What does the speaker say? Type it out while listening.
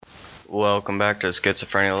Welcome back to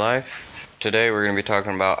Schizophrenia Life. Today we're going to be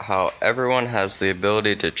talking about how everyone has the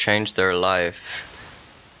ability to change their life.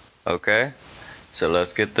 Okay? So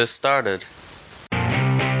let's get this started.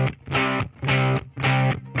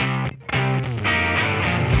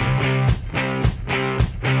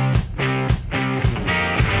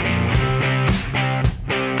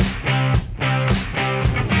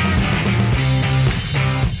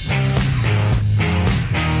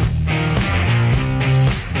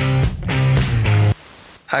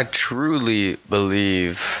 I truly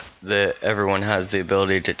believe that everyone has the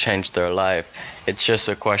ability to change their life. It's just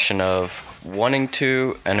a question of wanting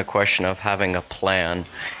to and a question of having a plan.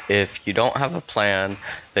 If you don't have a plan,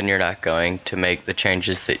 then you're not going to make the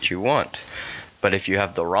changes that you want. But if you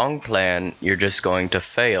have the wrong plan, you're just going to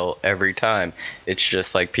fail every time. It's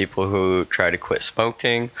just like people who try to quit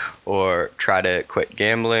smoking or try to quit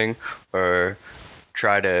gambling or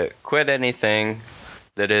try to quit anything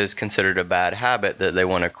that is considered a bad habit that they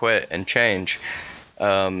want to quit and change.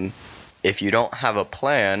 If you don't have a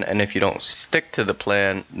plan and if you don't stick to the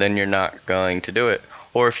plan, then you're not going to do it.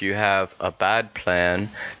 Or if you have a bad plan,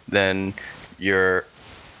 then you're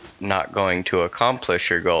not going to accomplish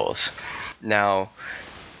your goals. Now,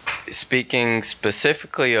 speaking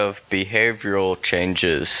specifically of behavioral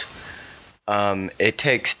changes, it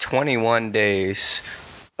takes 21 days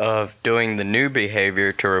of doing the new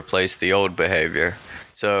behavior to replace the old behavior.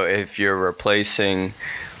 So if you're replacing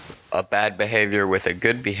a bad behavior with a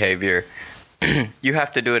good behavior, you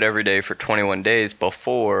have to do it every day for 21 days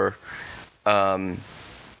before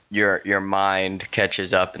your mind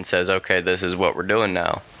catches up and says, okay, this is what we're doing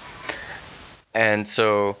now. And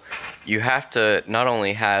so you have to not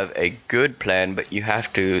only have a good plan, but you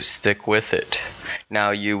have to stick with it.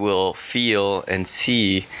 Now you will feel and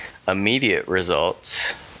see immediate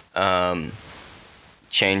results,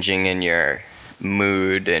 changing in your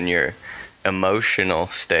mood and your emotional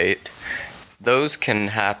state. Those can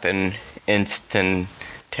happen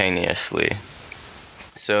instantaneously.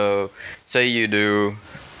 So say you do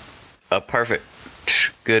a perfect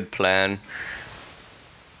good plan,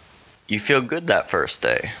 you feel good that first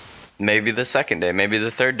day, maybe the second day, maybe the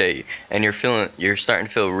third day, and you're starting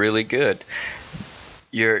to feel really good.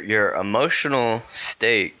 Your emotional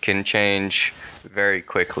state can change very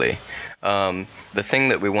quickly. The thing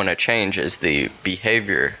that we want to change is the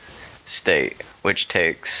behavior state, which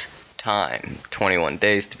takes time, 21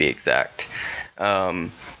 days to be exact.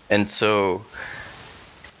 And so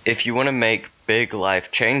if you want to make big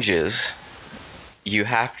life changes, you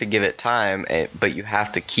have to give it time, but you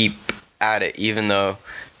have to keep at it. Even though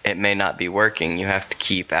it may not be working, you have to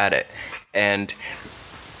keep at it. And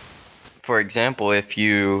for example, if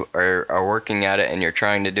you are working at it and you're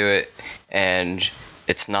trying to do it and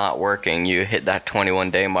it's not working, you hit that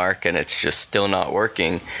 21 day mark and it's just still not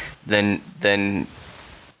working, then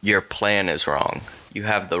your plan is wrong. You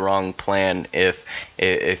have the wrong plan.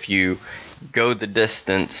 If you go the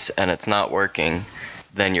distance and it's not working,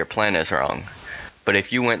 then your plan is wrong. But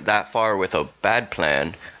if you went that far with a bad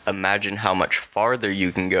plan, imagine how much farther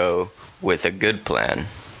you can go with a good plan.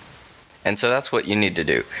 And so that's what you need to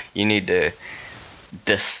do. You need to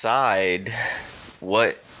decide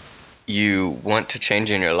what you want to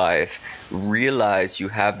change in your life, realize you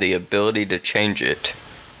have the ability to change it,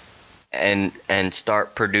 and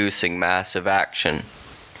start producing massive action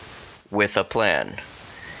with a plan.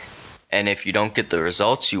 And if you don't get the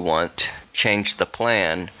results you want, change the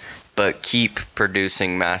plan, but keep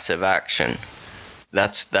producing massive action.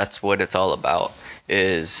 That's what it's all about,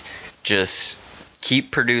 is just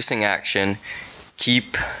keep producing action,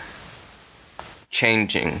 keep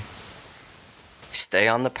changing, stay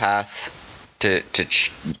on the path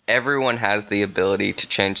everyone has the ability to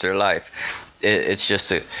change their life. It's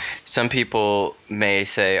just some people may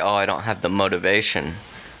say, oh, I don't have the motivation.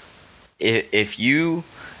 If you,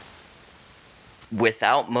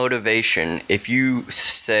 without motivation, if you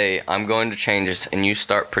say, I'm going to change this, and you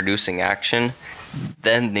start producing action,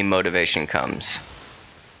 then the motivation comes.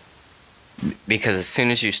 Because as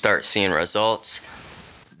soon as you start seeing results,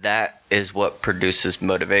 that is what produces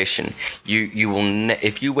motivation. You will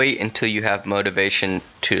if you wait until you have motivation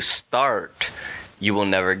to start, you will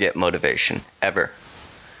never get motivation ever.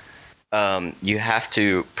 You have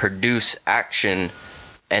to produce action,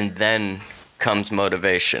 and then comes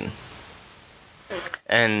motivation.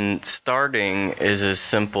 And starting is as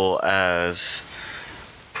simple as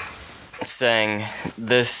saying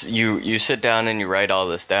this. You sit down and you write all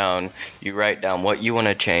this down. You write down what you want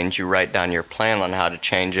to change, you write down your plan on how to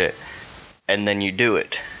change it, and then you do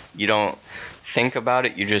it. You don't think about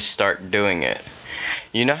it, you just start doing it.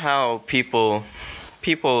 You know how people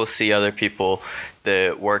see other people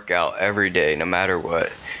the workout every day, no matter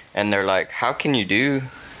what. And they're like, how can you do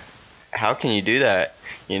that?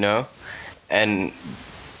 You know? And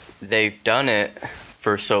they've done it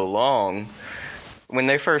for so long. When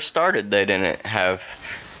they first started, they didn't have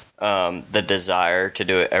the desire to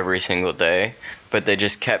do it every single day, but they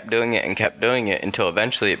just kept doing it and kept doing it until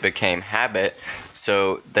eventually it became habit,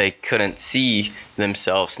 so they couldn't see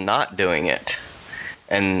themselves not doing it.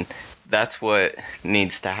 And that's what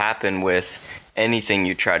needs to happen with anything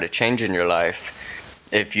you try to change in your life.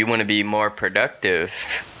 If you want to be more productive,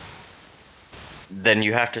 then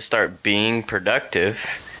you have to start being productive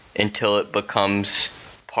until it becomes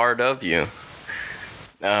part of you.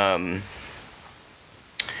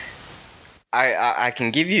 I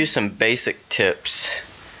can give you some basic tips,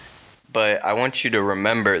 but I want you to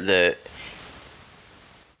remember that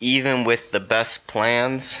even with the best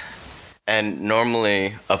plans, and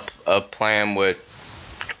normally a plan would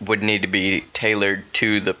need to be tailored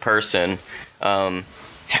to the person,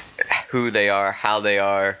 who they are, how they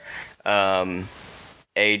are,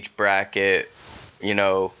 age bracket,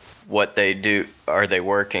 what they do. Are they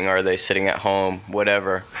working? Are they sitting at home?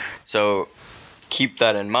 Whatever. So keep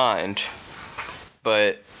that in mind.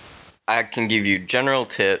 But I can give you general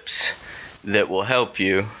tips that will help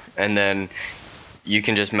you, and then you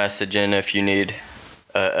can just message in if you need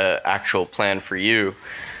a actual plan for you.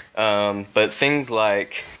 But things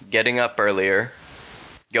like getting up earlier,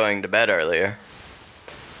 going to bed earlier,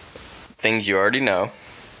 things you already know.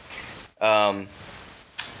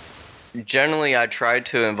 Generally, I try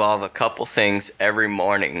to involve a couple things every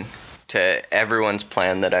morning to everyone's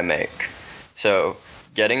plan that I make. So,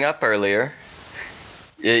 getting up earlier.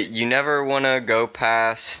 You never want to go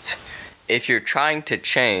past, if you're trying to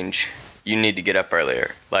change, you need to get up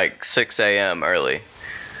earlier, like 6 a.m. early.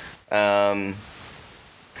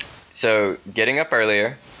 So getting up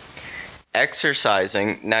earlier,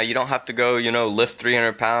 exercising. Now you don't have to go, lift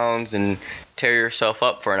 300 pounds and tear yourself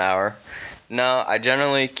up for an hour. No, I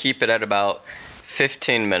generally keep it at about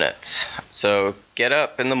 15 minutes. So get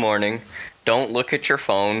up in the morning, don't look at your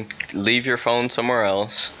phone, leave your phone somewhere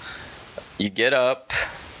else. You get up,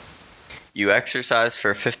 you exercise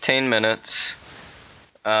for 15 minutes,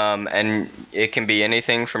 and it can be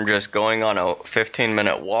anything from just going on a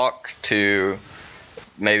 15-minute walk to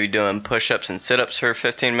maybe doing push-ups and sit-ups for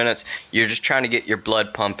 15 minutes. You're just trying to get your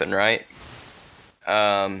blood pumping, right?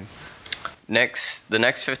 The next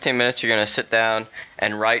 15 minutes, you're going to sit down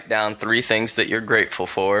and write down 3 things that you're grateful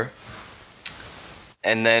for.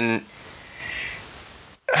 And then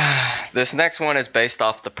this next one is based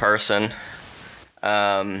off the person.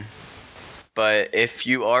 But if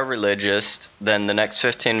you are religious, then the next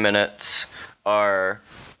 15 minutes are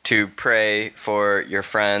to pray for your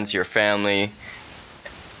friends, your family,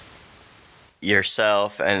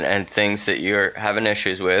 yourself, and things that you're having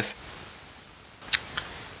issues with.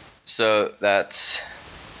 So that's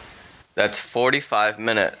 45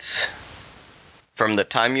 minutes from the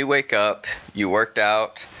time you wake up, you worked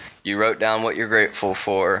out, you wrote down what you're grateful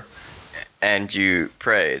for, and you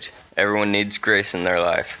prayed. Everyone needs grace in their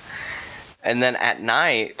life. And then at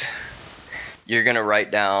night, you're going to write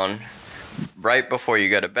down, right before you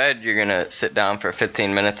go to bed, you're going to sit down for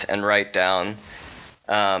 15 minutes and write down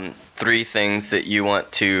 3 things that you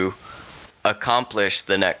want to accomplish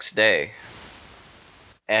the next day.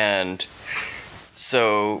 And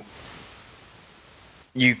so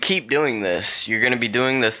you keep doing this. You're going to be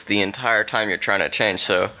doing this the entire time you're trying to change.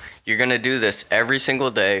 So you're going to do this every single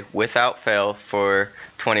day without fail for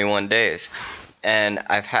 21 days. And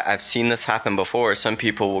I've seen this happen before. Some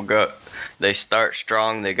people will go, they start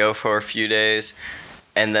strong, they go for a few days,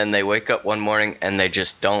 and then they wake up one morning and they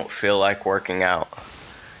just don't feel like working out.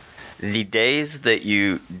 The days that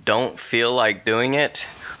you don't feel like doing it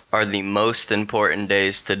are the most important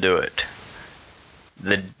days to do it.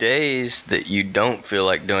 The days that you don't feel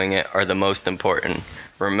like doing it are the most important.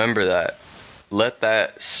 Remember that. Let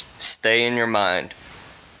that stay in your mind.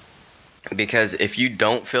 Because if you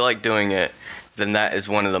don't feel like doing it, then that is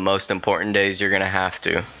one of the most important days you're going to have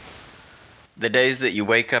to. The days that you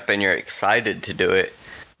wake up and you're excited to do it,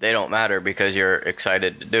 they don't matter because you're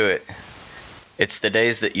excited to do it. It's the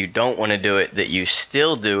days that you don't want to do it, that you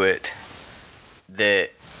still do it,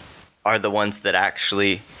 that are the ones that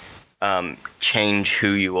actually change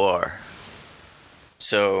who you are.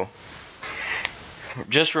 So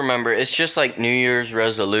just remember, it's just like New Year's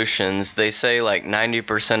resolutions. They say like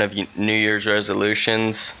 90% of New Year's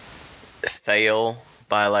resolutions fail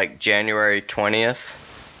by like January 20th,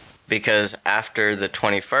 because after the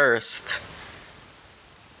 21st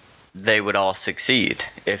they would all succeed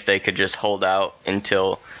if they could just hold out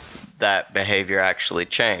until that behavior actually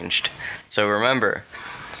changed. So remember,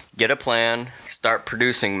 get a plan, start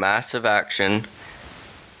producing massive action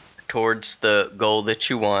towards the goal that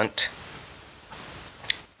you want.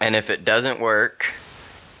 And if it doesn't work,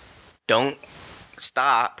 don't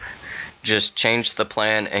stop. Just change the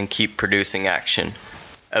plan and keep producing action.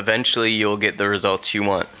 Eventually, you'll get the results you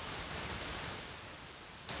want.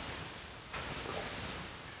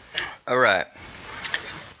 Alright,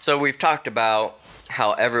 so we've talked about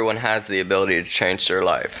how everyone has the ability to change their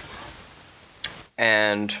life.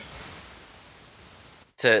 And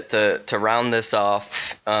to round this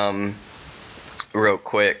off real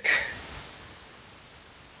quick,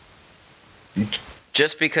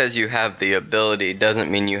 just because you have the ability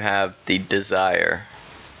doesn't mean you have the desire.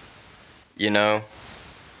 You know,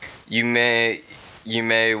 you may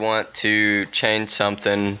want to change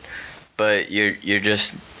something, but you're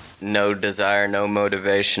just no desire, no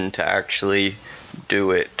motivation to actually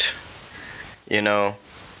do it. You know,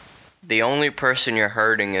 the only person you're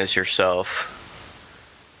hurting is yourself.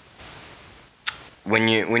 When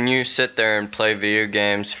you sit there and play video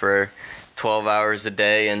games for 12 hours a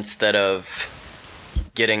day instead of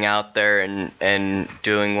getting out there and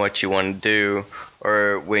doing what you want to do,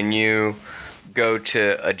 or when you go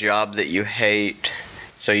to a job that you hate,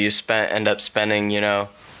 so you end up spending, you know,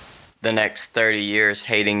 the next 30 years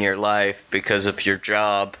hating your life because of your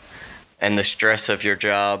job and the stress of your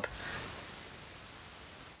job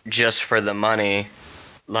just for the money,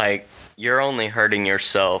 like, you're only hurting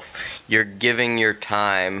yourself. You're giving your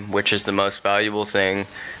time, which is the most valuable thing,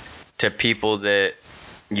 to people that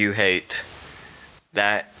you hate.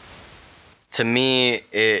 That, to me,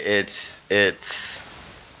 it's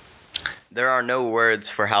there are no words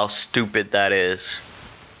for how stupid that is.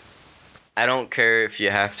 I don't care if you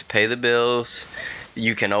have to pay the bills.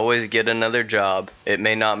 You can always get another job. It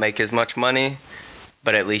may not make as much money,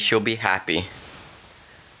 but at least you'll be happy.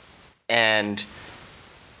 And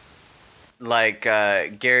like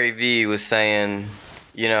Gary Vee was saying,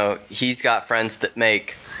 you know, he's got friends that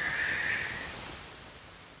make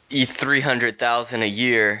 $300,000 a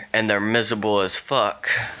year and they're miserable as fuck.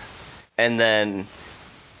 And then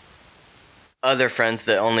other friends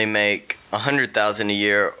that only make $100,000 a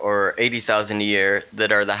year or $80,000 a year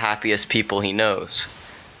that are the happiest people he knows.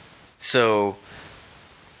 So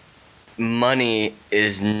money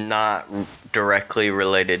is not directly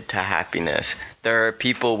related to happiness. There are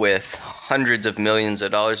people with hundreds of millions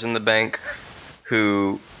of dollars in the bank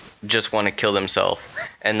who just want to kill themselves.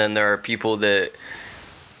 And then there are people that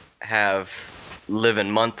have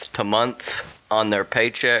living month to month on their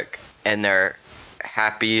paycheck and they're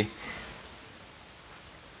happy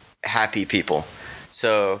people.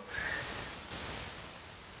 So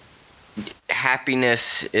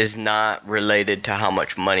happiness is not related to how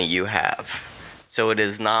much money you have. So it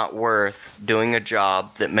is not worth doing a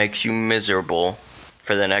job that makes you miserable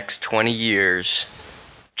for the next 20 years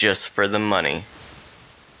just for the money.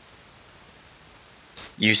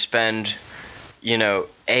 You spend,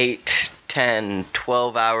 8, 10,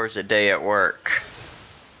 12 hours a day at work.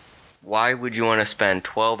 Why would you want to spend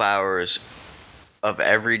 12 hours of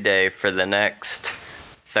every day for the next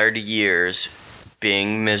 30 years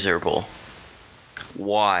being miserable?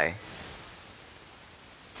 Why?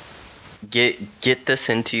 Get this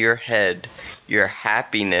into your head. Your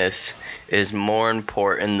happiness is more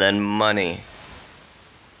important than money.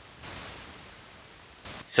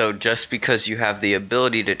 So just because you have the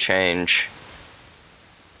ability to change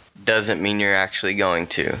doesn't mean you're actually going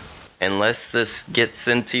to. Unless this gets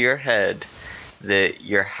into your head that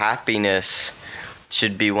your happiness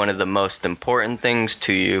should be one of the most important things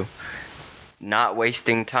to you, not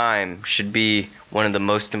wasting time should be one of the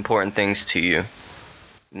most important things to you.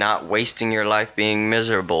 Not wasting your life being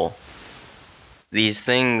miserable. These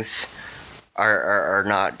things are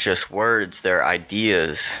not just words, they're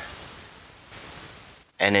ideas.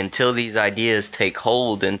 And until these ideas take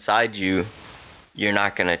hold inside you, you're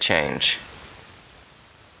not going to change.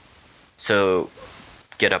 So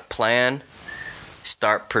get a plan,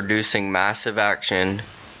 start producing massive action,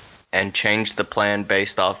 and change the plan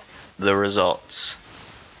based off the results.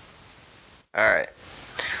 Alright.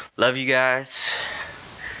 Love you guys.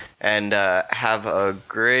 And have a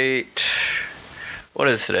great... What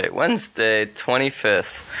is today? Wednesday,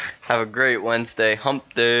 25th. Have a great Wednesday.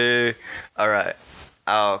 Hump day. Alright.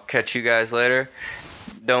 I'll catch you guys later.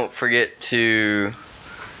 Don't forget to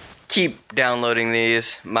keep downloading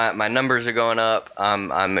these. My numbers are going up.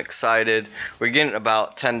 I'm excited. We're getting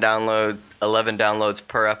about 11 downloads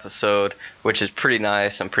per episode, which is pretty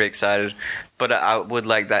nice. I'm pretty excited. But I would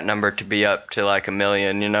like that number to be up to like 1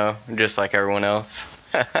 million, just like everyone else.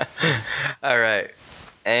 Alright.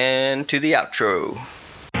 And to the outro.